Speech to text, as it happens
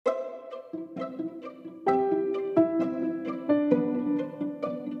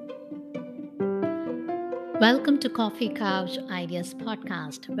Welcome to Coffee Couch Ideas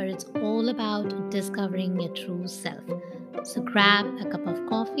Podcast, where it's all about discovering your true self. So grab a cup of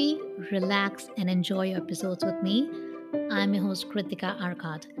coffee, relax, and enjoy your episodes with me. I'm your host, Kritika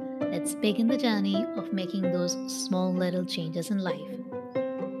Arkat. Let's begin the journey of making those small little changes in life.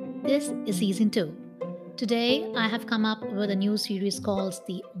 This is season 2. Today, I have come up with a new series called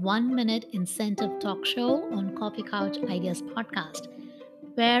the 1 Minute Incentive Talk Show on Coffee Couch Ideas Podcast,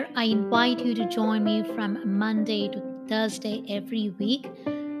 where I invite you to join me from Monday to Thursday every week,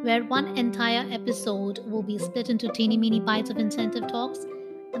 where one entire episode will be split into teeny mini bites of incentive talks,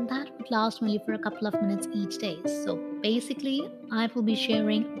 and that would last only for a couple of minutes each day. So basically, I will be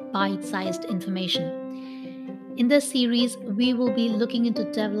sharing bite sized information. In this series, we will be looking into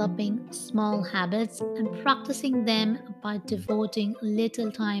developing small habits and practicing them by devoting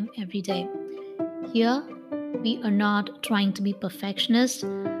little time every day. Here, we are not trying to be perfectionists.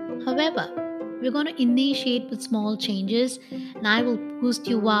 However, we're going to initiate with small changes, and I will boost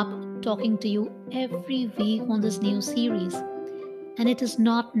you up talking to you every week on this new series. And it is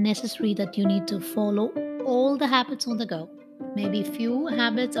not necessary that you need to follow all the habits on the go. Maybe few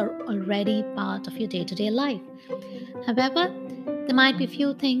habits are already part of your day to day life. However, there might be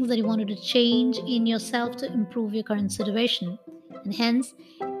few things that you wanted to change in yourself to improve your current situation. And hence,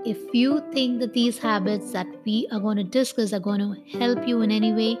 if you think that these habits that we are going to discuss are going to help you in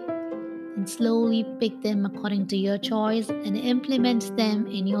any way, then slowly pick them according to your choice and implement them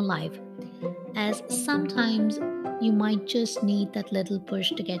in your life. As sometimes you might just need that little push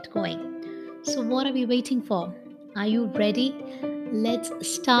to get going. So, what are we waiting for? Are you ready? Let's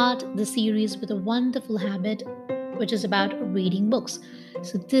start the series with a wonderful habit, which is about reading books.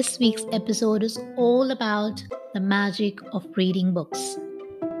 So, this week's episode is all about the magic of reading books.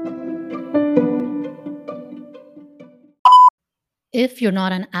 If you're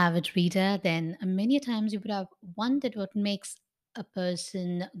not an avid reader, then many times you would have wondered what makes a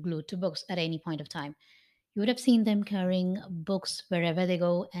person glued to books at any point of time. You would have seen them carrying books wherever they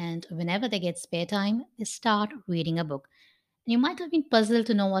go, and whenever they get spare time, they start reading a book. And you might have been puzzled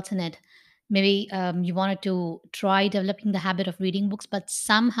to know what's in it. Maybe you wanted to try developing the habit of reading books, but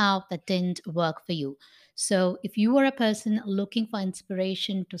somehow that didn't work for you. So, if you are a person looking for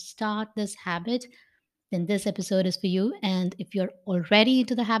inspiration to start this habit, then this episode is for you. And if you're already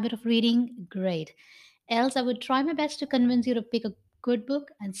into the habit of reading, great. Else, I would try my best to convince you to pick a good book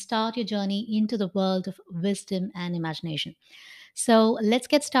and start your journey into the world of wisdom and imagination. So, let's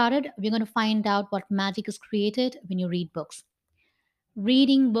get started. We're going to find out what magic is created when you read books.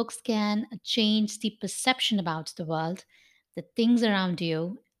 Reading books can change the perception about the world, the things around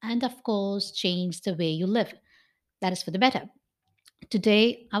you, and of course, change the way you live. That is for the better.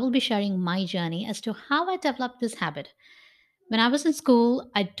 Today, I will be sharing my journey as to how I developed this habit. When I was in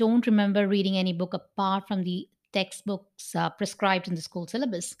school, I don't remember reading any book apart from the textbooks prescribed in the school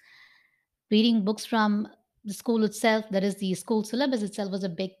syllabus. Reading books from the school itself, that is, the school syllabus itself, was a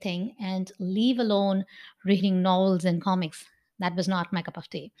big thing, and leave alone reading novels and comics. That was not my cup of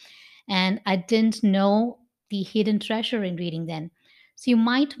tea. And I didn't know the hidden treasure in reading then. So you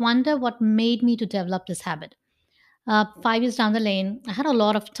might wonder what made me to develop this habit. 5 years down the lane, I had a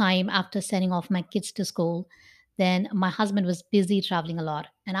lot of time after sending off my kids to school. Then my husband was busy traveling a lot.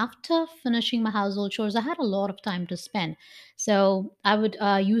 And after finishing my household chores, I had a lot of time to spend. So I would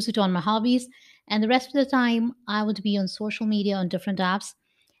use it on my hobbies. And the rest of the time, I would be on social media on different apps.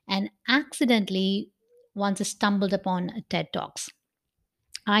 And accidentally, once I stumbled upon TED Talks.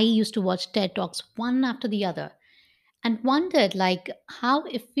 I used to watch TED Talks one after the other and wondered like how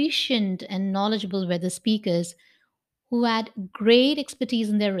efficient and knowledgeable were the speakers who had great expertise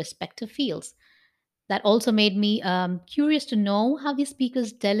in their respective fields. That also made me curious to know how these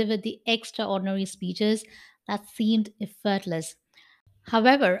speakers delivered the extraordinary speeches that seemed effortless.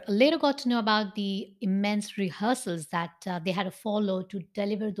 However, I later got to know about the immense rehearsals that they had to follow to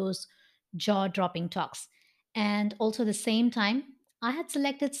deliver those jaw dropping talks. And also, at the same time, I had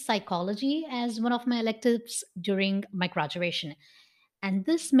selected psychology as one of my electives during my graduation. And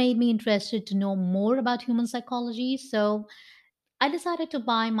this made me interested to know more about human psychology. So I decided to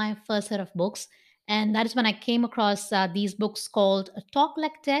buy my first set of books. And that is when I came across these books called Talk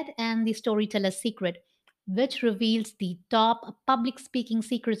Like TED and The Storyteller's Secret, which reveals the top public speaking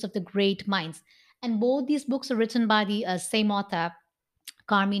secrets of the great minds. And both these books are written by the same author,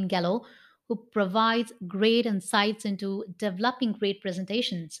 Carmine Gallo, who provides great insights into developing great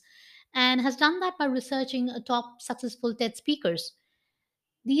presentations and has done that by researching top successful TED speakers.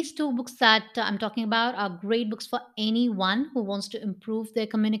 These two books that I'm talking about are great books for anyone who wants to improve their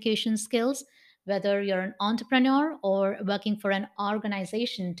communication skills, whether you're an entrepreneur or working for an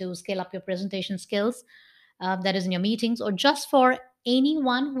organization to scale up your presentation skills, that is in your meetings, or just for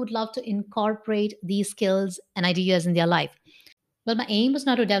anyone who would love to incorporate these skills and ideas in their life. Well, my aim was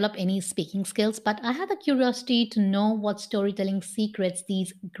not to develop any speaking skills, but I had the curiosity to know what storytelling secrets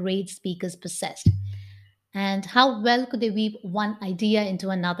these great speakers possessed and how well could they weave one idea into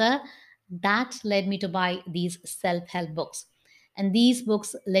another. That led me to buy these self-help books, and these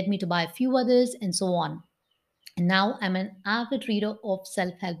books led me to buy a few others, and so on. And now I'm an avid reader of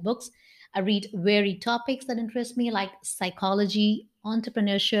self-help books. I read varied topics that interest me, like psychology,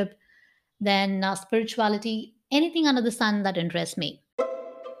 entrepreneurship, then spirituality, anything under the sun that interests me.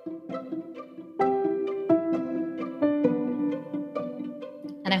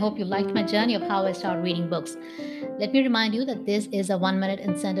 And I hope you liked my journey of how I started reading books. Let me remind you that this is a 1 minute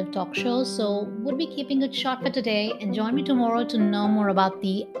incentive talk show, so would be keeping it short for today, and join me tomorrow to know more about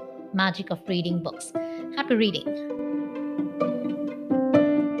the magic of reading books. Happy reading.